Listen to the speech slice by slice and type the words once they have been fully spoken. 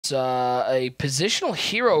us a positional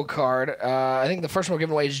hero card. I think the first one we're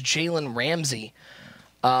giving away is Jalen Ramsey.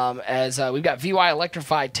 As we've got VY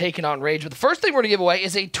Electrify taking on Rage. But the first thing we're going to give away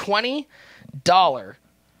is a $20.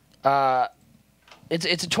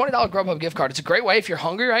 It's a $20 Grubhub gift card. It's a great way if you're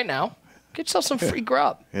hungry right now. Get yourself some free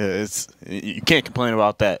grub. Yeah, you can't complain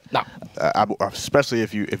about that. No, especially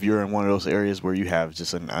if you're in one of those areas where you have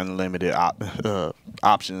just an unlimited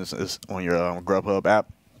options on your Grubhub app.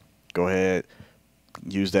 Go ahead,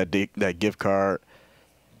 use that gift card,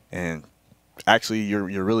 and actually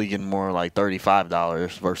you're really getting more like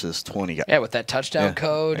 $35 versus $20. Yeah, with that touchdown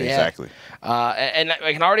code. Exactly. Yeah. And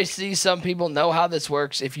I can already see some people know how this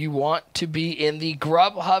works. If you want to be in the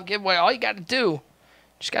Grubhub giveaway, all you got to do.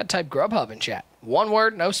 Just got to type Grubhub in chat. One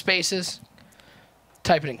word, no spaces.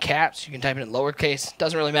 Type it in caps. You can type it in lowercase.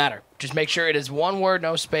 Doesn't really matter. Just make sure it is one word,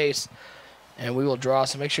 no space, and we will draw.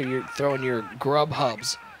 So make sure you're throwing your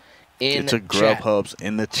Grubhubs in chat. Get your Grubhubs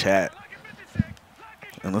in the chat.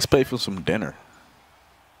 And let's pay for some dinner.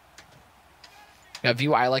 Got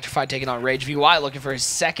VY Electrify taking on Rage. VY looking for his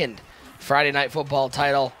second Friday Night Football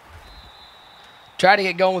title. Try to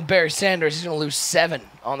get going with Barry Sanders. He's going to lose 7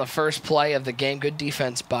 on the first play of the game. Good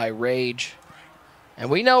defense by Rage. And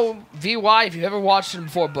we know VY, if you've ever watched him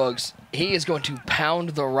before, Bugs, he is going to pound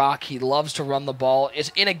the rock. He loves to run the ball.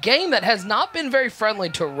 It's in a game that has not been very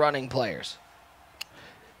friendly to running players.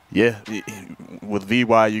 Yeah, with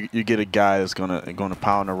VY, you get a guy that's gonna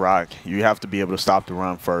pound the rock. You have to be able to stop the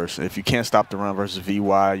run first. If you can't stop the run versus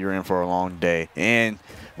VY, you're in for a long day. And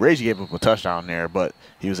Rage gave up a touchdown there, but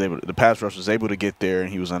the pass rush was able to get there, and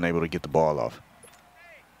he was unable to get the ball off.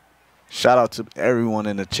 Shout out to everyone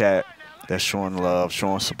in the chat that's showing love,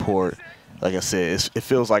 showing support. Like I said, it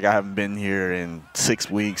feels like I haven't been here in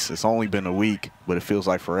 6 weeks. It's only been a week, but it feels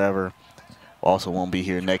like forever. Also won't be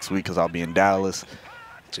here next week because I'll be in Dallas.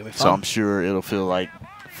 It's gonna be fun. So I'm sure it'll feel like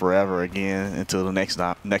forever again until the next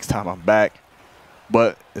time I'm back.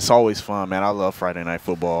 But it's always fun, man. I love Friday Night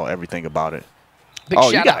Football, everything about it.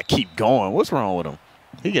 You got to keep going. What's wrong with him?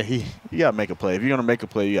 You got to make a play. If you're going to make a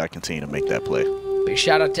play, you got to continue to make that play. Big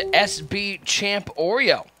shout out to SB Champ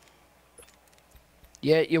Oreo.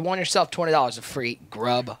 Yeah, you won yourself $20 of free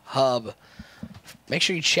Grubhub. Make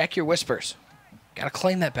sure you check your whispers. Got to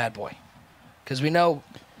claim that bad boy. Because we know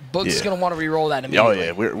Books is going to want to re-roll that immediately.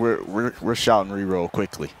 Oh, yeah. We're shouting re-roll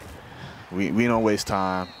quickly. We don't waste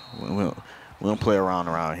time. We don't play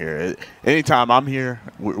around here. Anytime I'm here,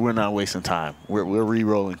 we're not wasting time. We're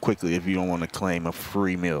re-rolling quickly if you don't want to claim a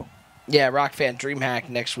free meal. Yeah, Rock Fan DreamHack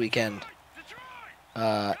next weekend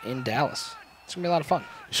in Dallas. It's going to be a lot of fun.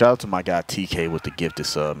 Shout out to my guy TK with the gifted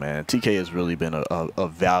sub, man. TK has really been a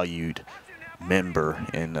valued member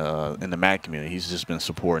in the Madden community. He's just been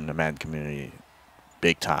supporting the Madden community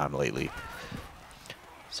big time lately.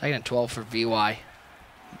 2nd and 12 for VY.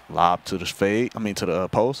 Lob to the to the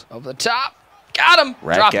post. Over the top. Got him.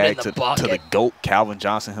 Drop it in the bucket. To the GOAT, Calvin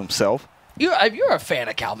Johnson himself. You're a fan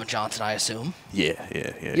of Calvin Johnson, I assume.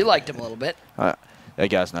 Yeah. You liked him a little bit. That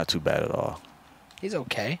guy's not too bad at all. He's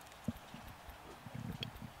okay.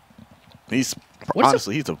 He's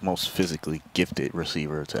the most physically gifted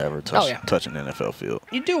receiver to ever touch an NFL field.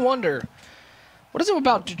 You do wonder, what is it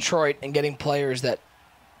about Detroit and getting players that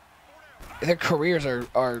their careers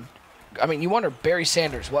are I mean, you wonder, Barry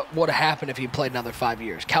Sanders, what would have happened if he played another 5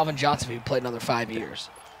 years? Calvin Johnson, if he played another 5 years.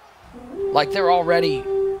 Like, they're already,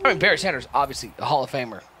 Barry Sanders, obviously, a Hall of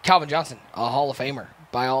Famer. Calvin Johnson, a Hall of Famer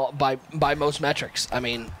by most metrics. I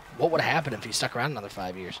mean, what would have happened if he stuck around another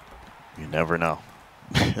 5 years? You never know.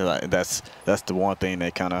 That's the one thing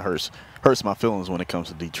that kind of hurts my feelings when it comes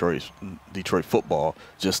to Detroit football.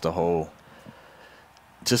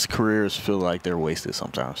 Just careers feel like they're wasted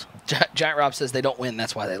sometimes. Giant Rob says they don't win,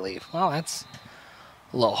 that's why they leave. Well, that's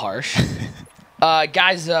a little harsh.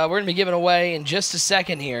 Guys, we're going to be giving away in just a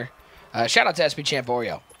second here. Shout out to SB Champ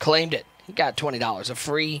Oreo. Claimed it. He got $20 of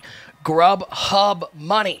free Grubhub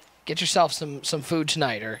money. Get yourself some food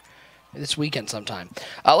tonight or this weekend sometime.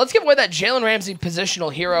 Let's give away that Jalen Ramsey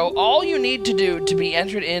positional hero. All you need to do to be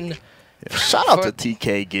entered in. Shout out to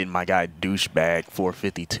TK getting my guy Douchebag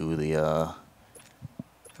 452 the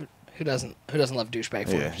Who doesn't love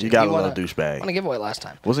douchebag? Yeah, you gotta love douchebag. Won a giveaway last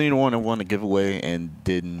time. Wasn't he the one that won the giveaway and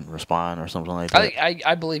didn't respond or something like that?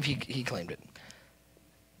 I believe he claimed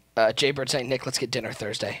it. Jay Bird saying, Nick, let's get dinner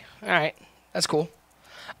Thursday. All right, that's cool.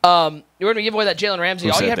 You're gonna give away that Jalen Ramsey.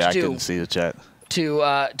 All you have to do. I couldn't see the chat.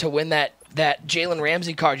 To win that Jalen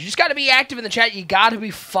Ramsey card, you just got to be active in the chat. You got to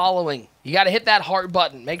be following. You got to hit that heart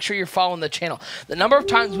button. Make sure you're following the channel. The number of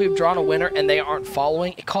times we've drawn a winner and they aren't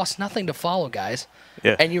following, it costs nothing to follow, guys.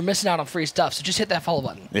 Yeah. And you're missing out on free stuff. So just hit that follow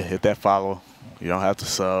button. Yeah, hit that follow. You don't have to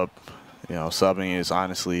sub. You know, subbing is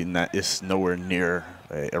honestly it's nowhere near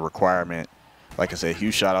a requirement. Like I said,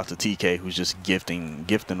 huge shout out to TK, who's just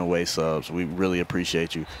gifting away subs. We really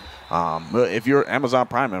appreciate you. If you're an Amazon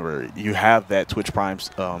Prime member, you have that Twitch Prime,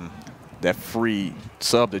 that free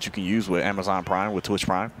sub that you can use with Amazon Prime, with Twitch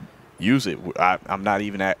Prime. Use it. I'm not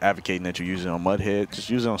even advocating that you use it on MutHead. Just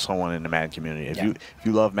use it on someone in the Madden community. If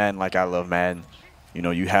you love Madden like I love Madden, you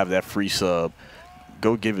know, you have that free sub.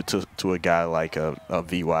 Go give it to a guy like a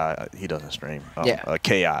VY. He doesn't stream. A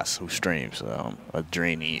Chaos who streams. A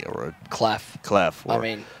Tourney or a Clef. Or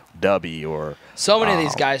Dubby or so many of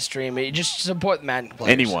these guys stream. You just support the Madden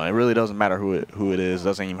players. Anyone. It really doesn't matter who it is.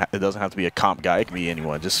 It doesn't have to be a comp guy. It can be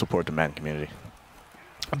anyone. Just support the Madden community.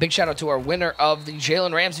 A big shout out to our winner of the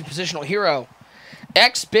Jalen Ramsey Positional Hero,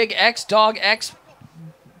 X Big X Dog X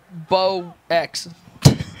Bo X.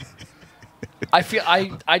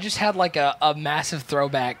 I just had like a massive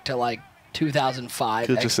throwback to like 2005.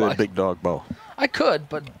 You could just say Big Dog Bo. I could,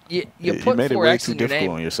 but you put made 4X it way too in your difficult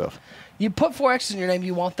name. on yourself. You put 4X's in your name,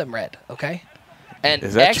 you want them red, okay? And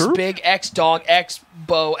is that X true? Big X Dog X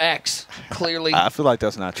Bo X clearly. I feel like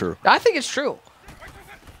that's not true. I think it's true.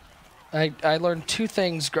 I learned two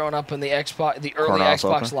things growing up in the Xbox, the early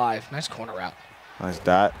Xbox open. Live. Nice corner route. Nice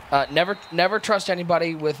dot. Never trust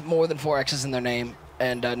anybody with more than 4 X's in their name,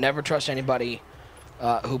 and never trust anybody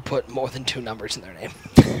who put more than 2 numbers in their name.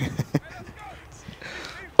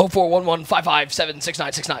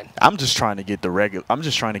 041155766969. I'm just trying to get I'm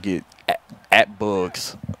just trying to get at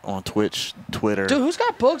Bugs on Twitch, Twitter. Dude, who's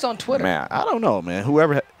got Bugs on Twitter? Man, I don't know, man.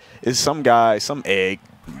 Whoever is some guy, some egg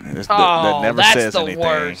that never says anything. That's the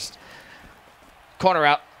worst. Corner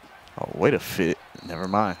out. Oh, way to fit. Never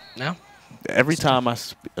mind. No. Every time I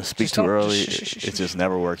speak too early, it just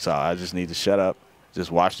never works out. I just need to shut up,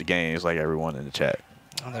 just watch the games like everyone in the chat.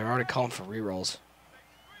 Oh, they're already calling for rerolls.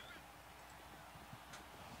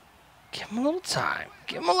 Give him a little time.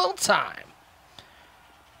 Give him a little time.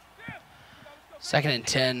 2nd and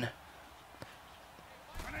 10.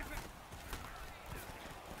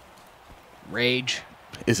 Rage.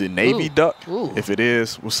 Is it Navy Duck? Ooh. If it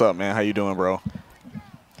is, what's up, man? How you doing, bro?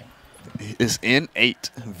 It's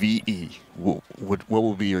N8VE. What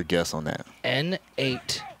will be your guess on that?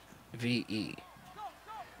 N8VE.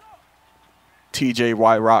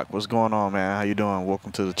 TJY Rock, what's going on, man? How you doing?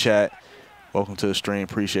 Welcome to the chat. Welcome to the stream.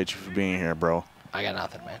 Appreciate you for being here, bro. I got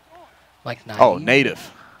nothing, man. Like naive. Oh,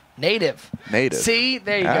 native. Native. See,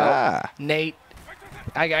 there you go. Nate.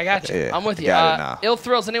 I got you. Yeah, I'm with you. got it now. Ill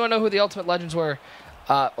Thrills. Anyone know who the Ultimate Legends were?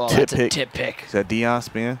 Well, that's a tip pick. Is that Deion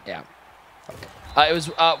Spin? Yeah. It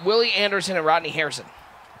was Willie Anderson and Rodney Harrison.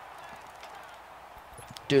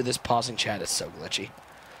 Dude, this pausing chat is so glitchy.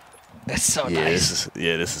 That's so nice.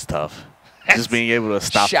 This is tough. Just being able to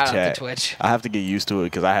stop the chat. Shout out to Twitch. I have to get used to it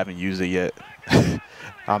because I haven't used it yet.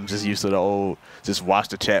 I'm just used to the old, just watch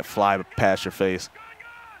the chat fly past your face.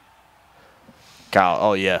 Kyle,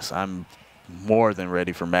 oh yes, I'm more than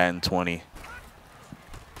ready for Madden 20.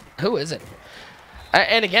 Who is it?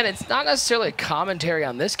 And again, it's not necessarily a commentary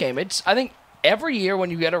on this game. It's, I think, every year when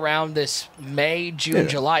you get around this May, June,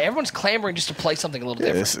 July, everyone's clamoring just to play something a little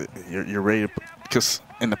different. You're ready to, because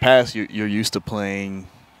in the past you're used to playing.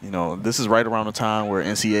 You know, this is right around the time where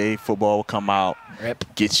NCAA football will come out,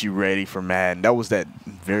 gets you ready for Madden. That was that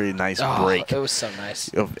very nice break. It was so nice.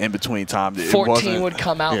 In between time. 14 would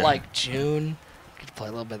come out like June. Could play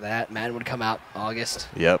a little bit of that. Madden would come out August.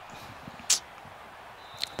 Yep.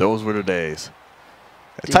 Those were the days.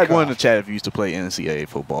 Type 1 in the chat if you used to play NCAA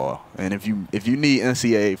football. And if you need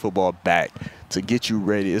NCAA football back to get you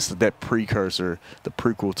ready, it's that precursor, the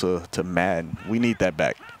prequel to Madden. We need that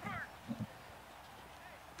back.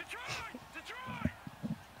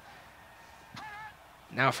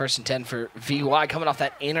 Now 1st and 10 for VY, coming off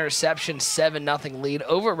that interception, 7-0 lead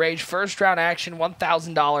over Rage. First round action,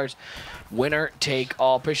 $1,000. Winner take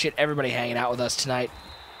all. Appreciate everybody hanging out with us tonight.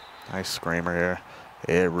 Nice screamer here.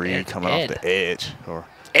 Ed Reed coming off the edge.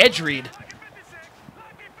 Edge Reed.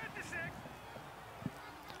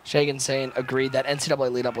 Shagan saying agreed that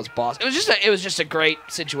NCAA lead up was boss. It was just a great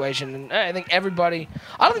situation, and I think everybody.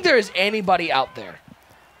 I don't think there is anybody out there,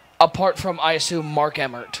 apart from I assume Mark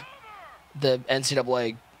Emmert, the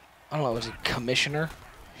NCAA. I don't know, was he commissioner?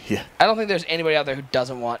 Yeah. I don't think there's anybody out there who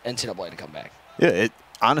doesn't want NCAA to come back. Yeah.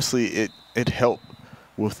 Honestly, it helped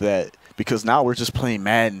with that. Because now we're just playing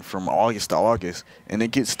Madden from August to August, and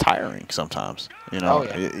it gets tiring sometimes. You know,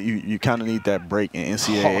 you kind of need that break, and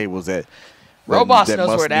NCAA was that. Robots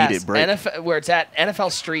knows where it's at.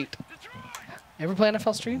 NFL Street. You ever play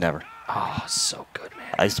NFL Street? Never. Oh, so good,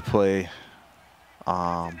 man. I used to play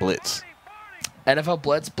Blitz. NFL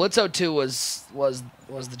Blitz. Blitz 02 was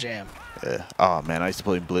the jam. Yeah. Oh man, I used to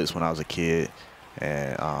play Blitz when I was a kid,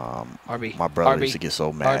 and RB. my brother RB. used to get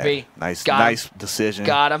so mad. RB. Nice decision.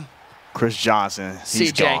 Got him. Chris Johnson.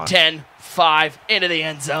 He's CJ gone. 10-5 into the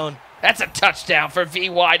end zone. That's a touchdown for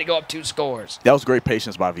VY to go up 2 scores. That was great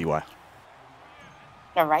patience by VY.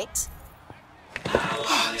 All right.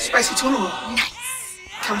 Spicy tuna roll. Nice.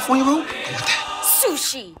 California roll?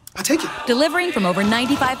 Sushi. I take it. Delivering from over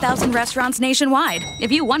 95,000 restaurants nationwide.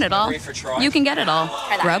 If you want it all, you can get it all.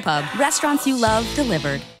 Grubhub. Restaurants you love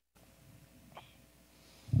delivered.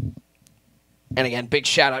 And again, big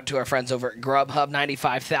shout out to our friends over at Grubhub.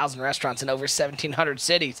 95,000 restaurants in over 1,700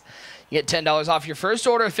 cities. You get $10 off your first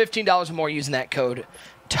order of $15 or more using that code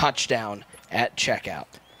TOUCHDOWN at checkout.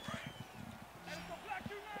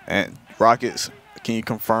 And Rockets, can you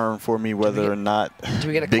confirm for me whether or not Do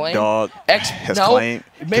we get a Big claim? Dog has claimed?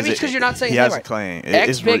 Maybe it's because you're not saying he his name hasn't right. claimed.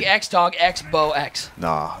 X Big X Dog X Bo X.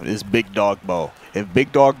 Nah, it's Big Dog Bo. If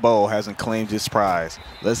Big Dog Bo hasn't claimed his prize,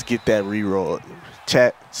 let's get that reroll.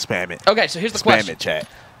 Chat, spam it. Okay, so here's the question. Spam it, chat.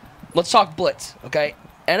 Let's talk Blitz, okay?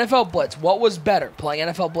 NFL Blitz, what was better, playing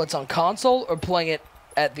NFL Blitz on console or playing it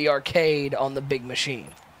at the arcade on the big machine?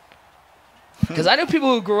 Because I know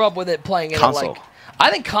people who grew up with it playing it Console. like... I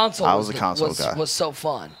think console I was a console guy. was so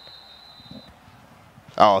fun.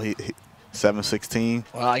 Oh, he 7-16.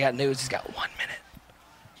 Well, I got news. He's got 1 minute.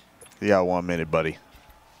 You got 1 minute, buddy.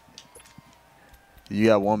 You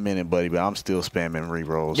got 1 minute, buddy, but I'm still spamming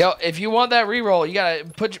rerolls. Yo, if you want that reroll, you gotta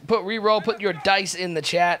put reroll, put your dice in the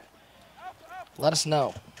chat. Let us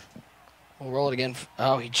know. We'll roll it again.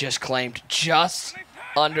 Oh, he just claimed just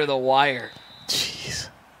under the wire. Jeez,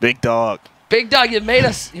 Big Dog. Big Dog, you made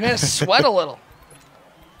us sweat a little.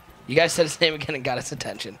 You guys said his name again and got his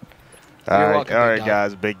attention. You're welcome, all Big right, Dog.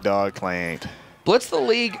 guys. Big Dog claimed. Blitz the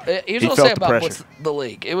League. Here's He what I'll say felt the about pressure. Blitz the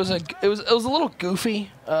League. It was a little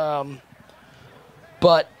goofy,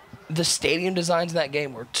 but the stadium designs in that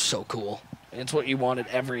game were so cool. It's what you wanted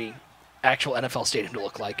every actual NFL stadium to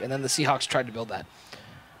look like. And then the Seahawks tried to build that.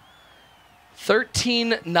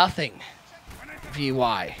 13-0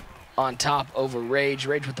 VY on top over Rage.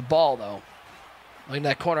 Rage with the ball though. Look at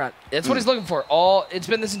that corner out. That's what he's looking for. It's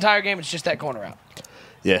been this entire game. It's just that corner out.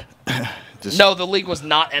 Yeah. No, the league was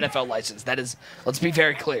not NFL licensed. That is, let's be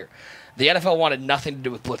very clear. The NFL wanted nothing to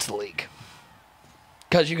do with Blitz the League.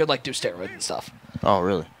 Because you could, like, do steroids and stuff. Oh,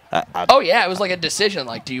 really? Oh, yeah. It was like a decision.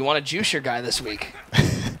 Like, do you want to juice your guy this week?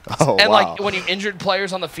 Oh, And, wow. like, when you injured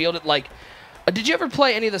players on the field, it, like, did you ever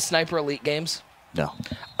play any of the Sniper Elite games? No.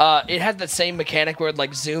 It had that same mechanic where it'd,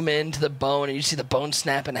 like, zoom in to the bone and you see the bone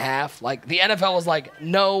snap in half. Like, the NFL was like,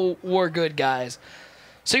 no, we're good, guys.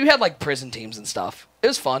 So you had, like, prison teams and stuff. It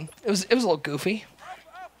was fun. It was a little goofy.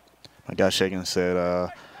 My guy Shaken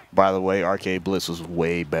said, by the way, Arcade Blitz was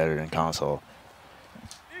way better than console.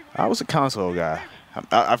 I was a console guy.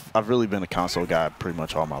 I've really been a console guy pretty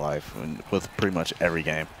much all my life, and with pretty much every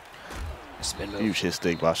game. Spin move. Huge hit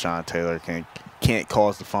stick by Sean Taylor. Can't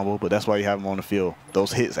cause the fumble, but that's why you have him on the field.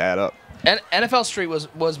 Those hits add up. And NFL Street was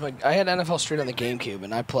my. I had NFL Street on the GameCube,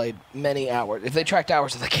 and I played many hours. If they tracked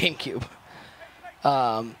hours of the GameCube,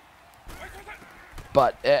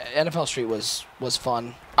 but NFL Street was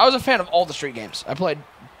fun. I was a fan of all the Street games. I played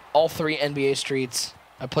all 3 NBA Streets.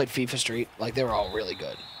 I played FIFA Street. Like, they were all really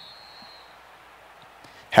good.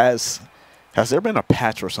 Has there been a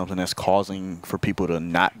patch or something that's causing for people to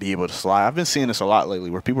not be able to slide? I've been seeing this a lot lately,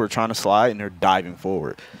 where people are trying to slide and they're diving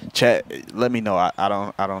forward. Chat, let me know. I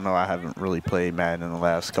don't know. I haven't really played Madden in the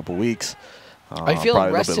last couple weeks. Are you feeling probably a little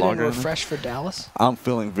bit rested and longer. refreshed for Dallas? I'm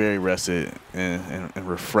feeling very rested and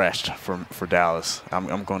refreshed for Dallas.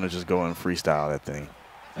 I'm going to just go and freestyle that thing.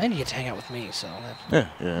 And you get to hang out with me, so that,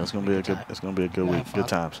 Yeah. It's gonna be a good Yeah, week. fun. Good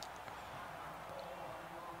times.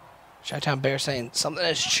 Chi-Town Bear saying something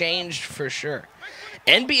has changed for sure.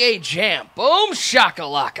 NBA Jam, boom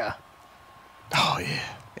shakalaka. Oh yeah,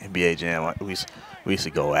 NBA Jam. We used to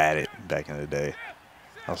go at it back in the day.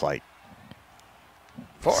 I was like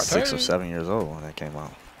 6 or 7 years old when that came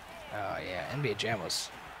out. Oh yeah, NBA Jam was.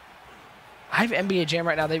 I have NBA Jam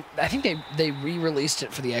right now. I think they re-released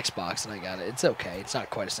it for the Xbox, and I got it. It's okay. It's not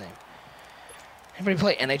quite the same. Anybody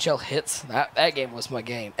play NHL Hits? That game was my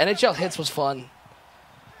game. NHL Hits was fun.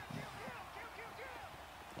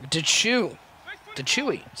 Dechewy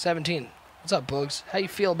 17. What's up, Boogs? How you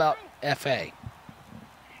feel about FA?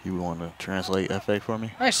 You want to translate FA for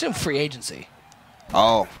me? I assume free agency,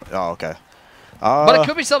 Oh, okay. but it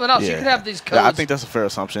could be something else. Yeah. You could have these codes. Yeah, I think that's a fair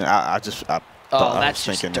assumption. I thought I that's was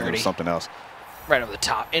just thinking it dirty. was something else. Right over the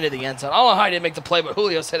top, into the end zone. I don't know how I didn't make the play, but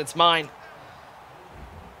Julio said it's mine.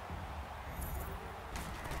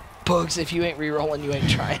 Boogs, if you ain't re-rolling, you ain't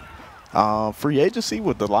trying. Free agency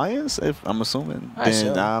with the Lions, if I'm assuming.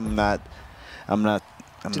 Then I'm not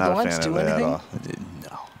a fan of it at all.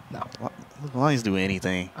 No. The Lions do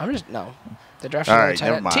anything. They drafted another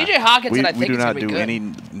tight end. TJ Hawkinson, I think, is going to be good. We do not do any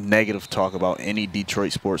negative talk about any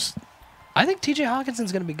Detroit sports. I think TJ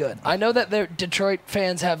Hawkinson's going to be good. I know that the Detroit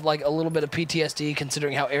fans have like a little bit of PTSD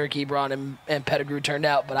considering how Eric Ebron and Pettigrew turned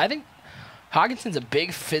out, but I think Hawkinson's a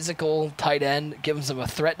big physical tight end, gives him a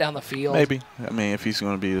threat down the field. Maybe. I mean, if he's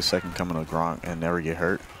going to be the second coming of Gronk and never get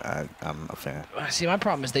hurt, I'm a fan. See, my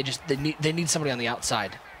problem is they need somebody on the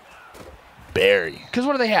outside. Barry. Because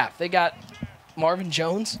what do they have? They got Marvin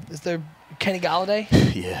Jones. Is there Kenny Galladay?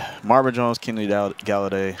 Yeah, Marvin Jones, Kenny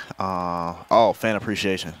Galladay. Fan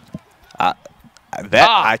appreciation.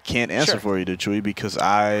 I can't answer for you, Detroit, because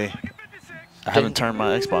I haven't turned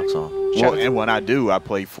my Xbox on. Well, and when I do, I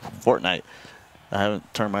play Fortnite. I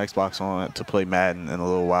haven't turned my Xbox on to play Madden in a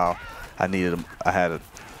little while. I had to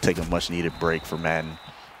take a much-needed break for Madden,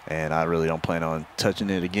 and I really don't plan on touching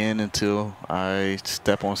it again until I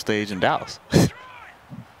step on stage in Dallas. This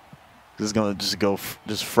is gonna go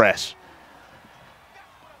fresh.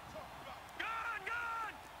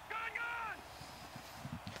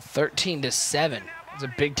 13-7. It's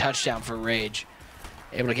a big touchdown for Rage.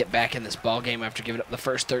 Able to get back in this ball game after giving up the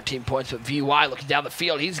first 13 points. But VY looking down the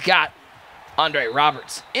field. He's got Andre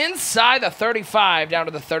Roberts inside the 35 down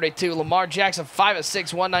to the 32. Lamar Jackson 5 of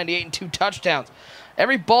 6, 198 and 2 touchdowns.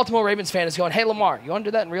 Every Baltimore Ravens fan is going, hey, Lamar, you want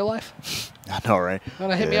to do that in real life? I know, right? You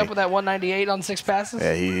want to hit me up with that 198 on 6 passes?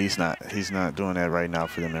 Yeah, he's not doing that right now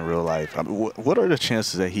for them in real life. I mean, what are the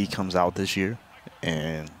chances that he comes out this year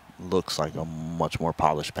and looks like a much more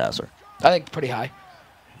polished passer? I think pretty high.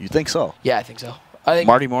 You think so? Yeah, I think so. I think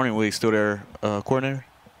Marty Morningweg's still their coordinator?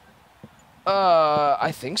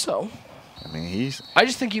 I think so. I mean,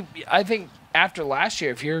 I think after last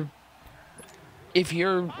year, if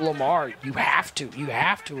you're Lamar, you have to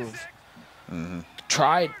have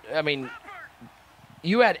tried. I mean,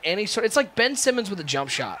 you add any sort. It's like Ben Simmons with a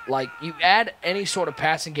jump shot. Like you add any sort of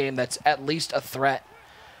passing game that's at least a threat,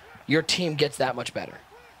 your team gets that much better.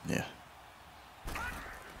 Yeah.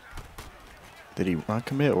 Did he run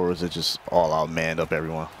commit, or was it just all-out manned up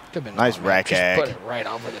everyone? Nice rack just put it right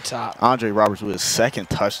over the top. Andre Roberts with his second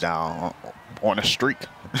touchdown on a streak.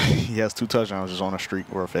 He has 2 touchdowns just on a streak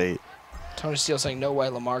or a fade. Tony Steele saying, no way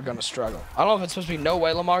Lamar going to struggle. I don't know if it's supposed to be no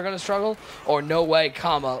way Lamar going to struggle or no way,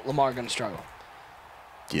 comma, Lamar going to struggle.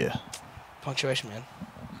 Yeah. Punctuation, man.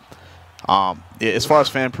 Yeah, as far as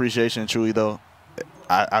fan appreciation, truly, though,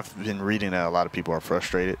 I've been reading that a lot of people are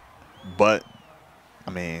frustrated. But,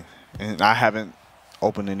 I mean, and I haven't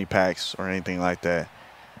opened any packs or anything like that.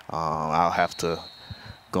 I'll have to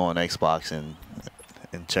go on Xbox and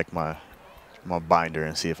check my binder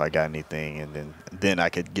and see if I got anything, and then I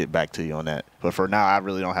could get back to you on that. But for now, I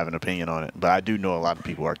really don't have an opinion on it. But I do know a lot of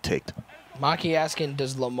people are ticked. Maki asking,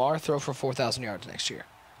 does Lamar throw for 4,000 yards next year?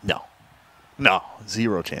 No. No.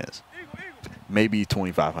 0 chance. Maybe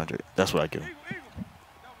 2,500. That's what I give him.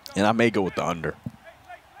 And I may go with the under.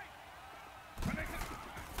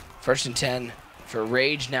 1st and 10 for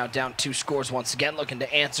Rage. Now down 2 scores once again. Looking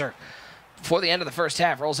to answer before the end of the first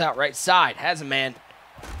half. Rolls out right side. Has a man.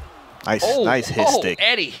 Nice hit stick.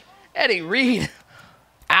 Eddie Reed.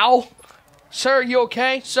 Ow. Sir, are you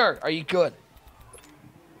okay? Sir, are you good?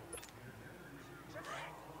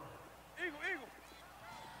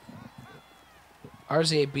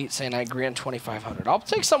 RZA beat saying I agree on 2,500. I'll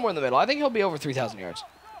take somewhere in the middle. I think he'll be over 3,000 yards.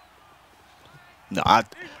 No,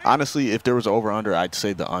 honestly, if there was over-under, I'd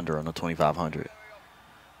say the under on the 2,500.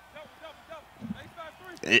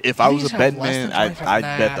 If I was a bet man, I'd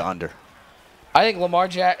bet the under. I think Lamar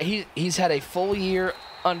Jackson, he's had a full year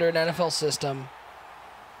under an NFL system.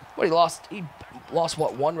 What, he lost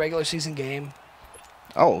what, 1 regular season game?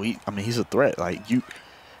 Oh, he's a threat. Like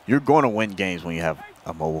you're going to win games when you have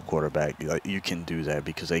a mobile quarterback. Like, you can do that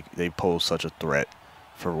because they pose such a threat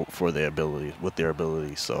for their ability with their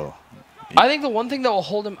abilities. So I think the one thing that will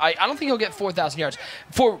hold him, I don't think he'll get 4,000 yards.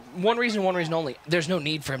 For one reason only. There's no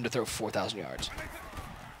need for him to throw for 4,000 yards.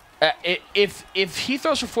 If he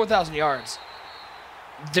throws for 4,000 yards,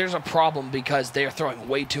 there's a problem because they're throwing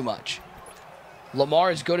way too much.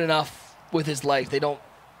 Lamar is good enough with his legs. They don't.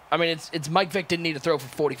 I mean, it's Mike Vick didn't need to throw for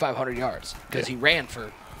 4,500 yards because he ran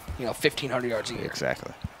for 1,500 yards a year.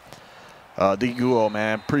 Exactly. DeGuo,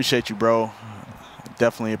 man, appreciate you, bro.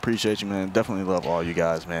 Definitely appreciate you, man. Definitely love all you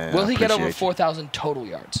guys, man. Will he get over 4,000 total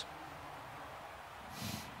yards?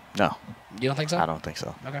 No. You don't think so? I don't think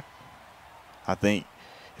so. Okay. I think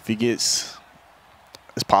if he gets,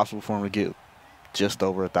 it's possible for him to get just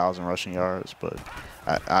over 1,000 rushing yards, but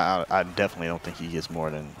I definitely don't think he gets more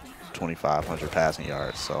than 2,500 passing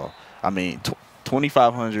yards. So I mean,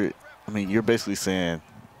 2,500. I mean, you're basically saying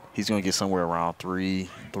he's going to get somewhere around 3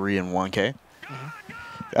 and 1K.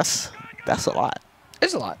 That's a lot.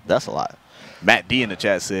 It's a lot. That's a lot. Matt D in the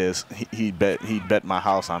chat says he bet my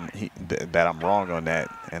house that I'm wrong on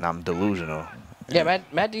that and I'm delusional. Yeah,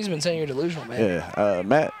 Matt D's been saying you're delusional, man. Yeah,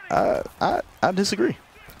 Matt, I disagree.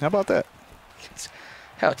 How about that?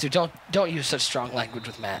 Hell, dude, don't use such strong language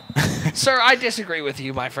with Matt. Sir, I disagree with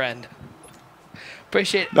you, my friend.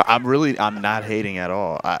 Appreciate it. No, I'm not hating at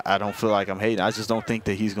all. I don't feel like I'm hating. I just don't think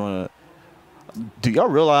that he's gonna. Do y'all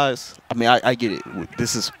realize? I mean, I get it.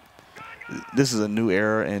 This is a new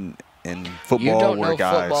era in football. You don't where know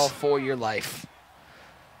guys, football for your life.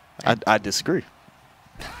 I disagree.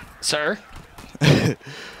 Sir?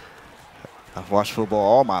 I've watched football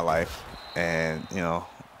all my life, and you know,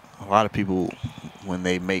 a lot of people when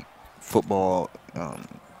they make football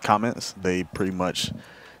comments, they're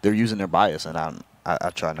using their bias, and I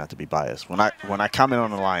try not to be biased. When I comment on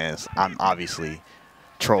the Lions, I'm obviously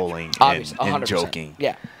trolling and joking.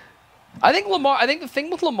 Yeah, I think the thing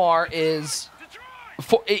with Lamar is,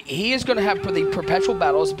 he is going to have the perpetual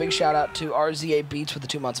battles. A big shout out to RZA Beats with the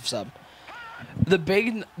 2 months of sub. The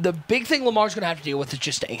big thing Lamar's going to have to deal with is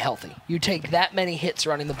just staying healthy. You take that many hits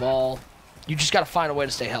running the ball, you just got to find a way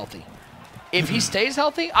to stay healthy. If he stays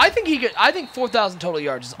healthy, I think 4,000 total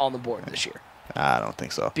yards is on the board this year. I don't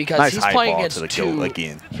think so. Because nice he's playing against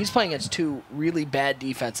He's playing against 2 really bad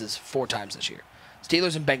defenses 4 times this year.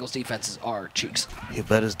 Steelers and Bengals defenses are cheeks. He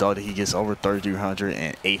bet his dog that he gets over 3,300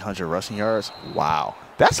 and 800 rushing yards. Wow,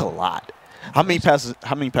 that's a lot. How many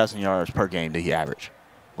passing yards per game did he average?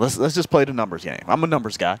 Let's just play the numbers game. I'm a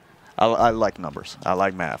numbers guy. I like numbers. I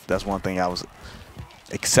like math. That's one thing I was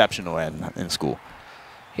exceptional at in school.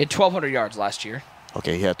 He had 1,200 yards last year.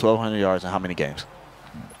 Okay, he had 1,200 yards in how many games?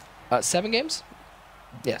 7 games?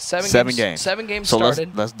 Yeah, 7 games. 7 games so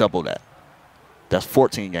started. Let's double that. That's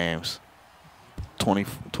 14 games.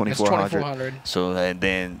 2,400. So and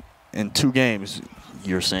then in 2 games,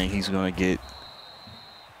 you're saying he's going to get.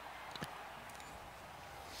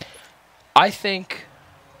 I think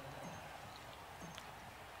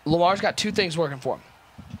Lamar's got 2 things working for him.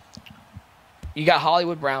 You got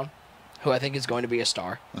Hollywood Brown, who I think is going to be a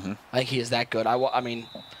star. I think he is that good. I mean,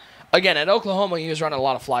 again, at Oklahoma, he was running a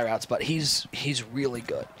lot of fly routes, but he's really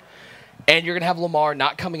good. And you're going to have Lamar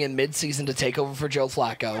not coming in mid-season to take over for Joe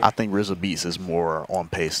Flacco. I think RZA Beats is more on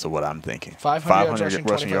pace to what I'm thinking. 500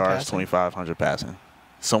 rushing yards, 2,500 passing.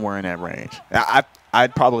 Somewhere in that range.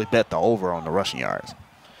 I'd probably bet the over on the rushing yards.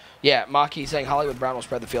 Yeah, Maki saying Hollywood Brown will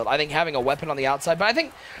spread the field. I think having a weapon on the outside, but I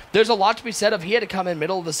think there's a lot to be said of he had to come in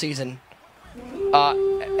middle of the season.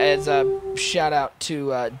 As a shout-out to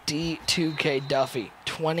D2K Duffy.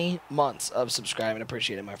 20 months of subscribing.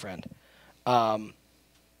 Appreciate it, my friend.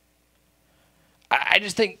 I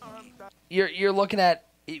just think you're looking at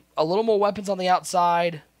a little more weapons on the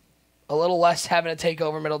outside, a little less having to take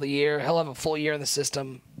over middle of the year. He'll have a full year in the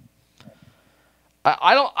system.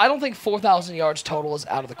 I don't think 4,000 yards total is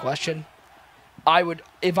out of the question.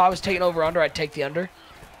 If I was taking over under, I'd take the under.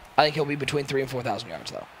 I think he'll be between 3,000 and 4,000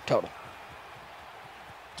 yards though total.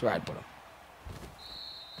 That's where I'd put him.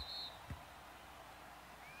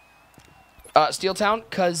 Steeltown,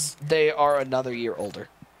 because they are another year older.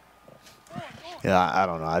 Yeah, I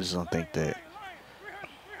don't know. I just don't think that,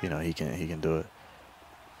 you know, he can do it.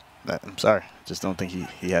 I'm sorry. Just don't think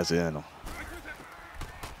he has it in him.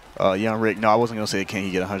 Young Rick, no, I wasn't going to say can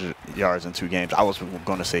he get 100 yards in 2 games. I was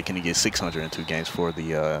going to say can he get 600 in 2 games for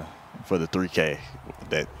the 3K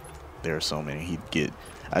that there are so many he'd get.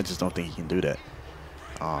 I just don't think he can do that.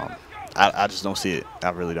 I just don't see it. I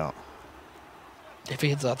really don't. If he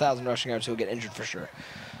hits 1,000 rushing yards, he'll get injured for sure.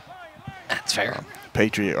 That's fair.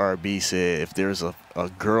 Patriot RB said, if there's a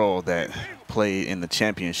girl that played in the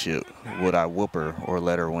championship, would I whoop her or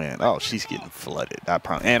let her win? Oh, she's getting flooded. I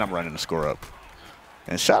promise. And I'm running the score up.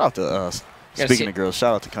 And shout out to speaking of girls,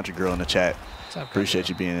 shout out to Country Girl in the chat. Appreciate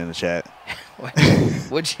you being in the chat.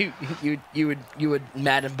 Would you would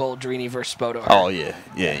Madden Bowl Drini versus Spoto? Oh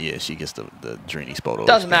yeah. She gets the Drini Spoto.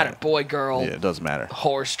 Doesn't matter, boy, girl. Yeah, it doesn't matter.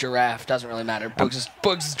 Horse, giraffe, doesn't really matter. Bugs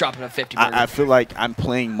is dropping a 50. I feel like I'm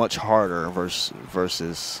playing much harder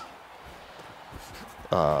versus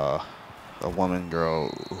a woman, girl,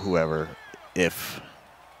 whoever.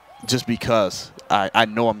 Just because I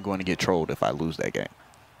know I'm going to get trolled if I lose that game.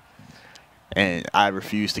 And I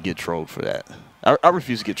refuse to get trolled for that. I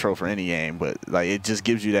refuse to get trolled for any game, but like it just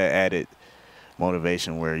gives you that added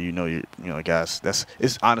motivation where guys,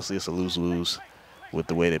 it's honestly a lose-lose with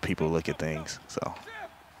the way that people look at things. So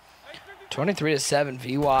 23-7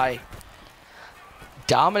 VY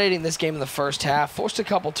Dominating this game in the first half. Forced a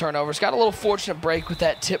couple turnovers. Got a little fortunate break with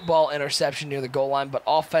that tip ball interception near the goal line, but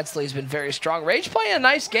offensively has been very strong. Rage playing a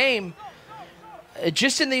nice game.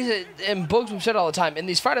 Just in these, and Boogs, we've said all the time, in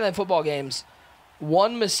these Friday Night Football games,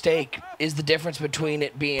 one mistake is the difference between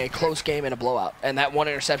it being a close game and a blowout. And that one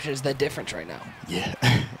interception is the difference right now. Yeah.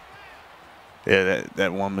 Yeah,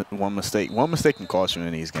 that one mistake can cost you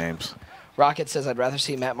in these games. Rocket says, I'd rather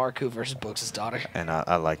see Matt Marcoux versus Books' daughter. And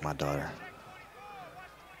I like my daughter.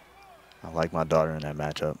 I like my daughter in that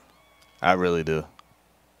matchup. I really do.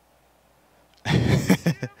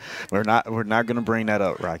 We're not gonna bring that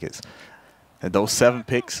up, Rockets. And those 7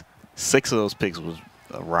 picks, 6 of those picks was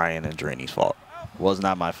Ryan and Drainey's fault. Was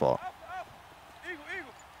not my fault.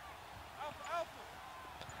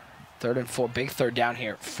 3rd and 4, big third down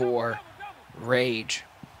here for Rage.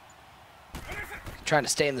 Trying to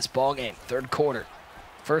stay in this ball game. 3rd quarter.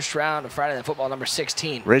 First round of Friday Night Football number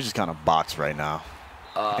 16. Rage is kind of boxed right now.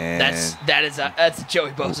 That's a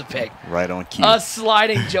Joey Bosa pick. Right on key. A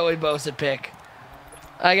sliding Joey Bosa pick.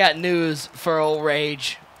 I got news for old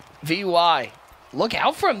Rage. VY, look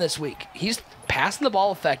out for him this week. He's passing the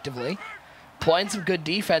ball effectively, playing some good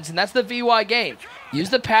defense, and that's the VY game.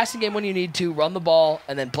 Use the passing game when you need to, run the ball,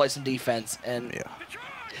 and then play some defense. And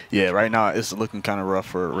yeah, right now it's looking kind of rough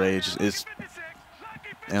for Rage.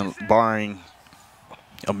 And barring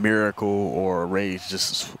a miracle or Rage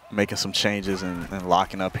just making some changes and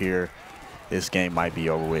locking up here, this game might be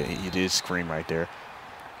over with. He did scream right there.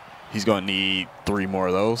 He's going to need 3 more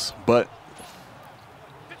of those, but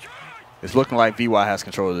it's looking like VY has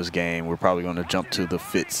control of this game. We're probably going to jump to the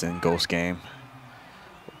Fitz and Ghost game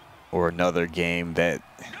or another game that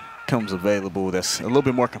comes available that's a little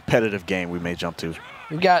bit more competitive game we may jump to.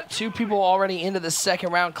 We've got 2 people already into the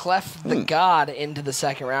second round. Clef the God into the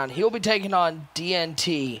second round. He'll be taking on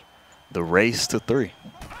DNT. The race to 3.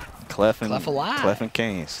 Clef alive. Clef and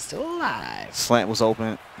Canes. Still alive. Slant was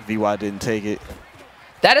open. VY didn't take it.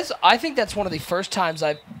 I think that's one of the first times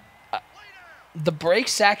the break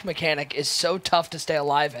sack mechanic is so tough to stay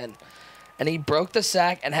alive in. And he broke the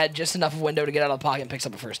sack and had just enough window to get out of the pocket and picks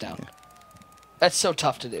up a first down. That's so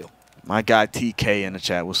tough to do. My guy TK in the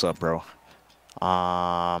chat. What's up, bro?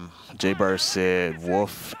 Jay Bird said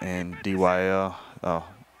Wolf and DYL. Oh,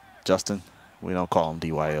 Justin. We don't call him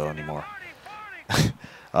DYL anymore.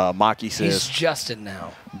 Maki says he's Justin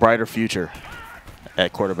now. Brighter future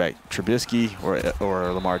at quarterback, Trubisky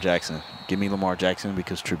or Lamar Jackson. Give me Lamar Jackson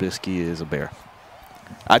because Trubisky is a bear.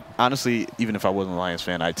 I honestly, even if I wasn't a Lions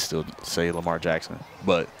fan, I'd still say Lamar Jackson.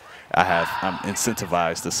 But I'm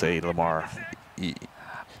incentivized to say Lamar.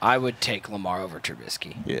 I would take Lamar over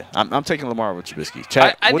Trubisky. Yeah, I'm taking Lamar over Trubisky.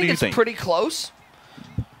 Chad, I what think do you it's think? Pretty close,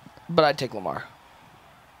 but I'd take Lamar.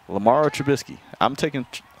 Lamar or Trubisky? I'm taking.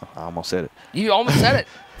 I almost said it. You almost said it.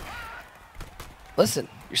 Listen,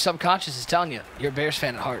 your subconscious is telling you you're a Bears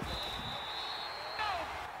fan at heart.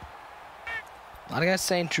 A lot of guys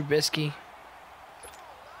saying Trubisky.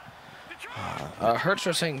 Hertz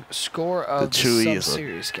are saying score of the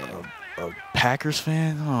sub-series game. A Packers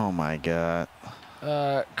fan? Oh my God.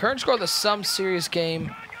 Current score of the sub-series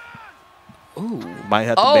game. Ooh. Might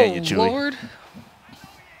have to ban you, Chewy. Lord.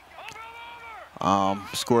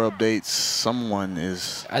 Score updates. Someone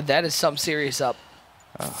is. That is some serious up.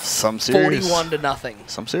 Some serious. 41-0.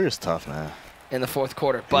 Some serious tough, man. In the 4th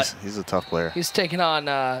quarter, but he's a tough player. He's taking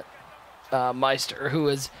on Meister, who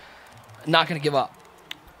is not going to give up.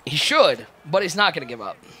 He should, but he's not going to give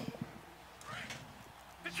up.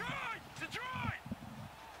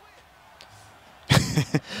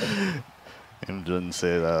 And Jordan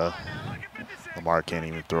said Lamar can't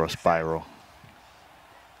even throw a spiral.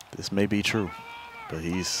 This may be true, but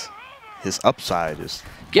his upside is.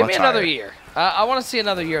 Give me another higher. year. I want to see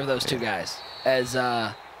another year of those 2 guys. As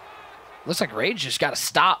looks like Rage just got to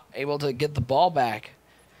stop, able to get the ball back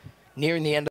nearing the end.